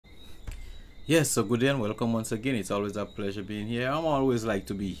Yes, so good day and welcome once again. It's always a pleasure being here. I'm always like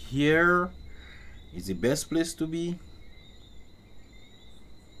to be here. It's the best place to be.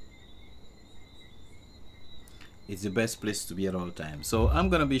 It's the best place to be at all times. So I'm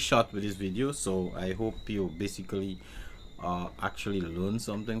gonna be short with this video, so I hope you basically actually learn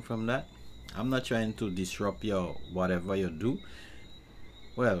something from that. I'm not trying to disrupt your whatever you do.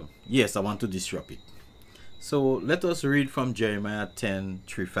 Well, yes, I want to disrupt it. So let us read from Jeremiah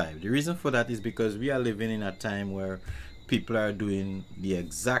 10:3-5. The reason for that is because we are living in a time where people are doing the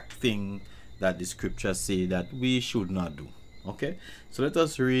exact thing that the scriptures say that we should not do. Okay, so let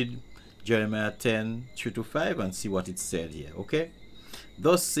us read Jeremiah 10:3-5 and see what it said here. Okay,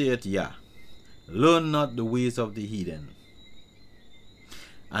 thus saith Yah, learn not the ways of the heathen,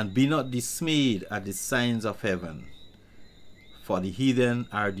 and be not dismayed at the signs of heaven, for the heathen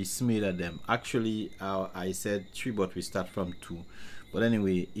are dismayed at them. Actually, I said 3, but we start from 2. But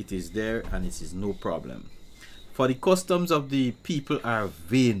anyway, it is there and it is no problem. For the customs of the people are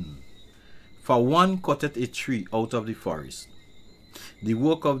vain. For one cutteth a tree out of the forest, the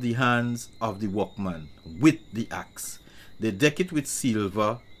work of the hands of the workman with the axe. They deck it with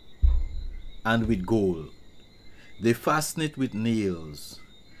silver and with gold. They fasten it with nails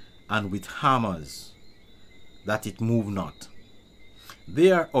and with hammers, that it move not.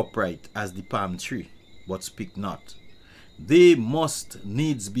 They are upright as the palm tree, but speak not. They must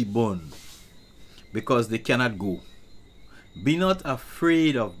needs be burned, because they cannot go. Be not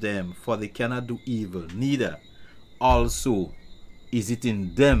afraid of them, for they cannot do evil, neither also is it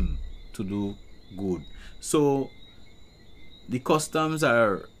in them to do good. So the customs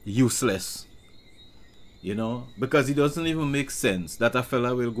are useless, you know, because it doesn't even make sense that a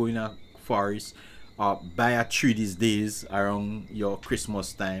fella will go in a forest or buy a tree these days around your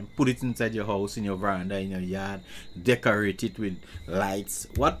Christmas time, put it inside your house, in your veranda, in your yard, decorate it with lights.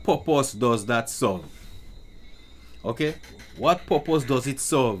 What purpose does that serve? Okay, what purpose does it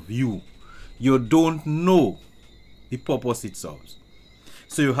serve you? You don't know the purpose it serves.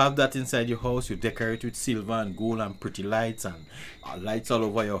 So you have that inside your house, you decorate with silver and gold and pretty lights and lights all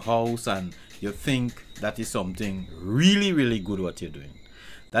over your house, and you think that is something really good what you're doing.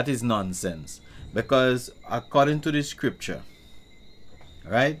 That is nonsense. Because according to the scripture,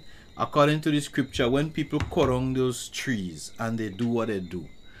 right? According to the scripture, when people cut down those trees and they do what they do,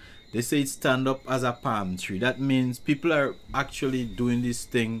 they say it stand up as a palm tree. That means people are actually doing this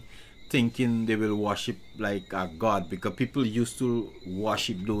thing thinking they will worship like a god, because people used to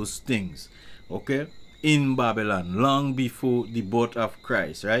worship those things, okay, in Babylon long before the birth of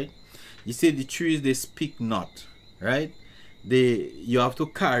Christ, right? You see, the trees, they speak not, right? You have to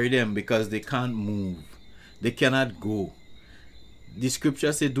carry them because they can't move, they cannot go. The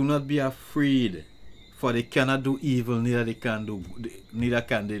scripture says, do not be afraid, for they cannot do evil, neither can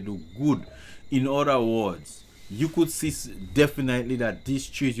they do good. In other words, you could see definitely that these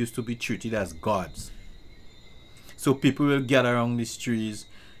trees used to be treated as gods. So people will gather around these trees,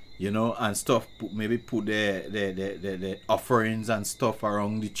 you know, and stuff, maybe put their offerings and stuff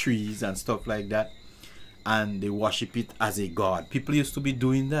around the trees and stuff like that, and they worship it as a god. People used to be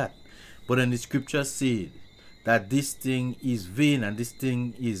doing that. But then the scripture said that this thing is vain and this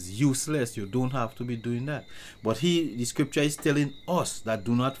thing is useless. You don't have to be doing that. But the scripture is telling us that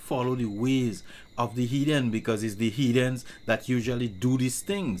do not follow the ways of the heathen, because it's the heathens that usually do these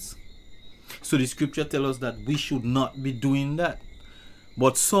things. So the scripture tells us that we should not be doing that.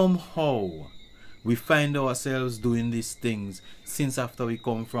 But somehow we find ourselves doing these things since after we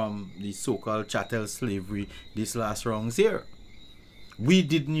come from the so-called chattel slavery this last rounds here. We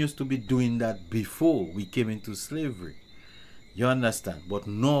didn't used to be doing that before we came into slavery. You understand? But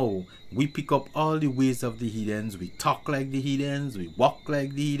now we pick up all the ways of the heathens. We talk like the heathens. We walk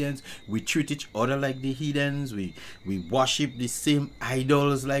like the heathens. We treat each other like the heathens. We worship the same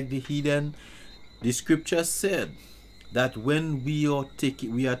idols like the heathen. The scripture said that when we are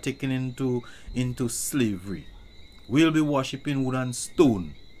taken into slavery, we'll be worshiping wood and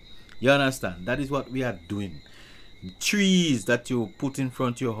stone. You understand? That is what we are doing. Trees that you put in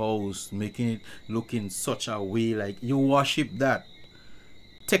front of your house, making it look in such a way like you worship that.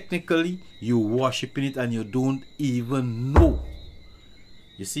 Technically, you're worshiping it and you don't even know.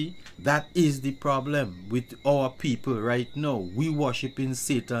 You see, that is the problem with our people right now. We worshiping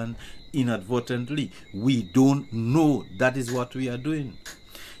Satan inadvertently. We don't know that is what we are doing.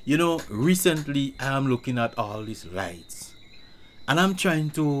 You know, recently I am looking at all these lights and I'm trying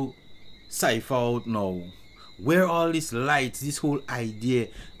to cipher out now where all these lights, this whole idea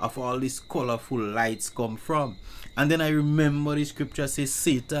of all these colorful lights come from. And then I remember the scripture says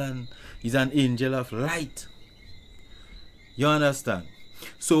Satan is an angel of light. You understand?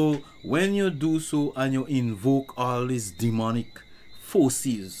 So when you do so and you invoke all these demonic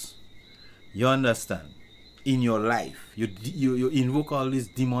forces, you understand, in your life, you invoke all these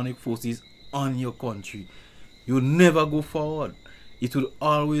demonic forces on your country, you never go forward. It will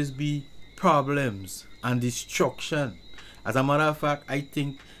always be problems and destruction. As a matter of fact, I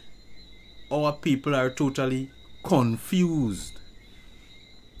think our people are totally confused.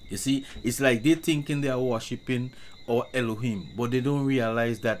 You see, it's like they thinking they are worshiping our Elohim, but they don't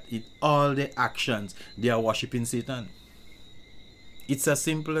realize that in all their actions they are worshiping Satan. It's as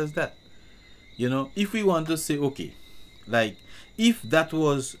simple as that. You know, if we want to say, okay, like, if that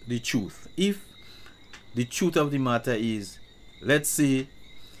was the truth, if the truth of the matter is, let's say,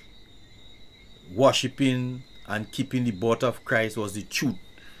 worshiping and keeping the birth of Christ was the truth,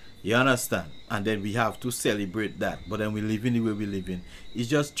 you understand, and then we have to celebrate that, but then we live in the way we live in, it's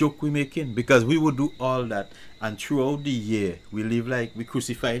just joke we making, because we would do all that and throughout the year we live like we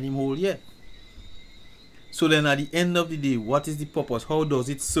crucified him whole year. So then at the end of the day, what is the purpose? How does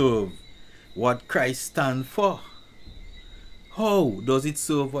it serve what Christ stands for? How does it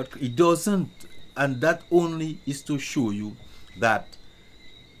serve what it doesn't? And that only is to show you that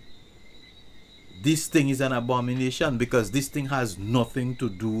this thing is an abomination, because this thing has nothing to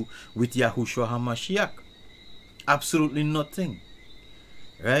do with Yahushua HaMashiach. Absolutely nothing.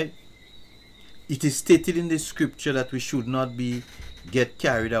 Right? It is stated in the scripture that we should not get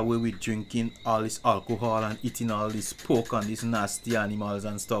carried away with drinking all this alcohol and eating all this pork and these nasty animals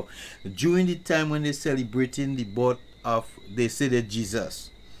and stuff. During the time when they're celebrating the birth of, they say that Jesus,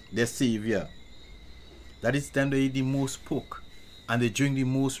 their Savior, that is the time they eat the most pork and they drink the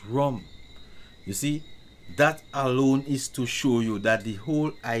most rum. You see, that alone is to show you that the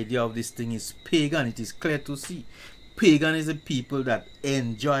whole idea of this thing is pagan. It is clear to see. Pagan is the people that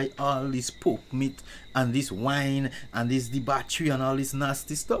enjoy all this pork meat and this wine and this debauchery and all this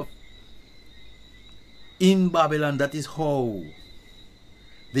nasty stuff. In Babylon, that is how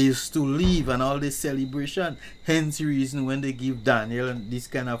they used to live, and all this celebration. Hence the reason when they give Daniel and this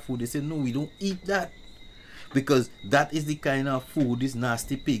kind of food, they say, no, we don't eat that. Because that is the kind of food, this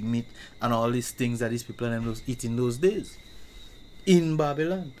nasty pig meat and all these things that these people and eat in those days in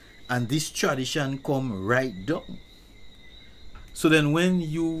Babylon. And this tradition come right down. So then when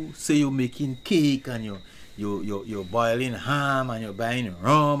you say you're making cake and you're boiling ham and you're buying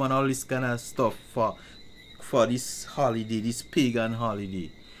rum and all this kind of stuff for this holiday, this pagan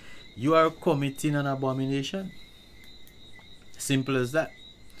holiday, you are committing an abomination. Simple as that.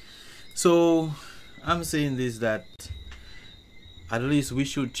 So I'm saying this, that at least we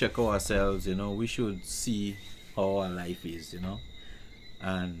should check ourselves, you know, we should see how our life is, you know,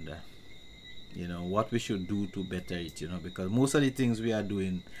 and you know what we should do to better it, you know, because most of the things we are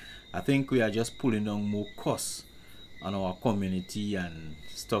doing, I think we are just pulling down more costs on our community and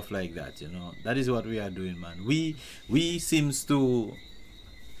stuff like that, you know. That is what we are doing, man. We seems to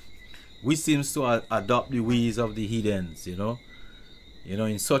adopt the ways of the heathens, you know,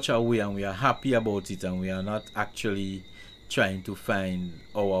 in such a way, and we are happy about it, and we are not actually trying to find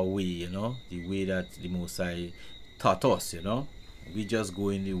our way, you know, the way that the Most High taught us, you know. We just go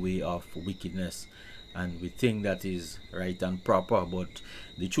in the way of wickedness, and we think that is right and proper, but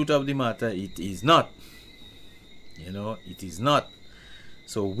the truth of the matter, it is not, you know, it is not.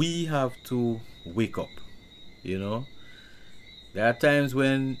 So we have to wake up, you know. There are times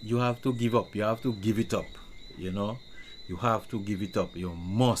when you have to give up, you have to give it up, you know. You have to give it up. You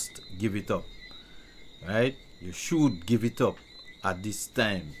must give it up. Right? You should give it up at this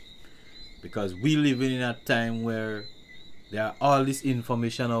time. Because we live in a time where there are all this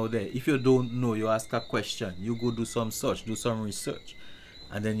information out there. If you don't know, you ask a question. You go do some search, do some research.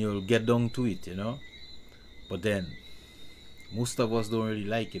 And then you'll get down to it, you know. But then, most of us don't really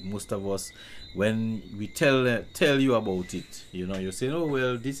like it. Most of us, when we tell you about it, you know, you say, oh,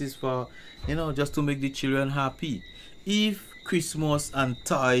 well, this is for, you know, just to make the children happy. If Christmas and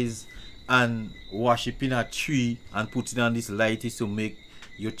toys and worshiping a tree and putting on this light is to make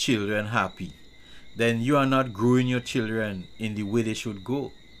your children happy, then you are not growing your children in the way they should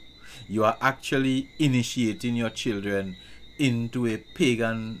go. You are actually initiating your children into a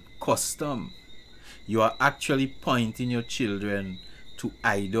pagan custom. You are actually pointing your children to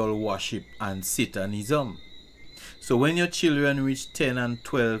idol worship and Satanism. So when your children reach 10 and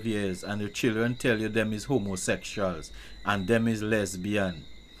 12 years and your children tell you them is homosexuals and them is lesbian,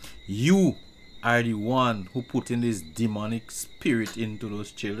 you are the one who put in this demonic spirit into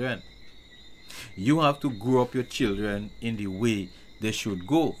those children. You have to grow up your children in the way they should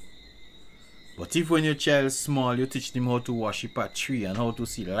go. But if when your child is small, you teach them how to worship a tree and how to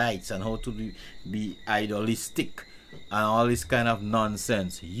see lights and how to be idolistic and all this kind of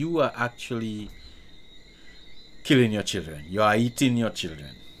nonsense, you are actually killing your children. You are eating your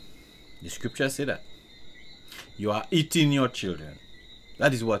children. The scripture say that. You are eating your children.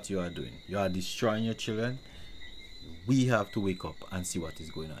 That is what you are doing. You are destroying your children. We have to wake up and see what is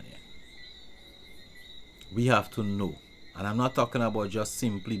going on here. We have to know. And I'm not talking about just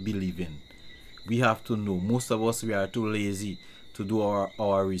simply believing. We have to know. Most of us, we are too lazy to do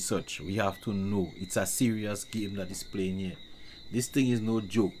our research. We have to know. It's a serious game that is playing here. This thing is no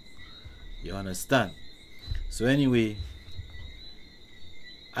joke. You understand? So anyway,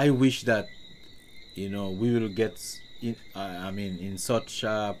 I wish that, you know, we will get in, in such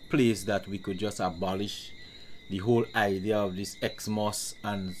a place that we could just abolish the whole idea of this xmas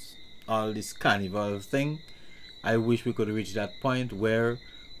and all this carnival thing. I wish we could reach that point where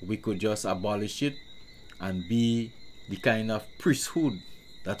we could just abolish it and be the kind of priesthood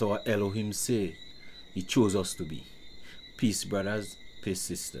that our Elohim say he chose us to be. Peace, brothers, peace,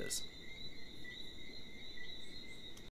 sisters.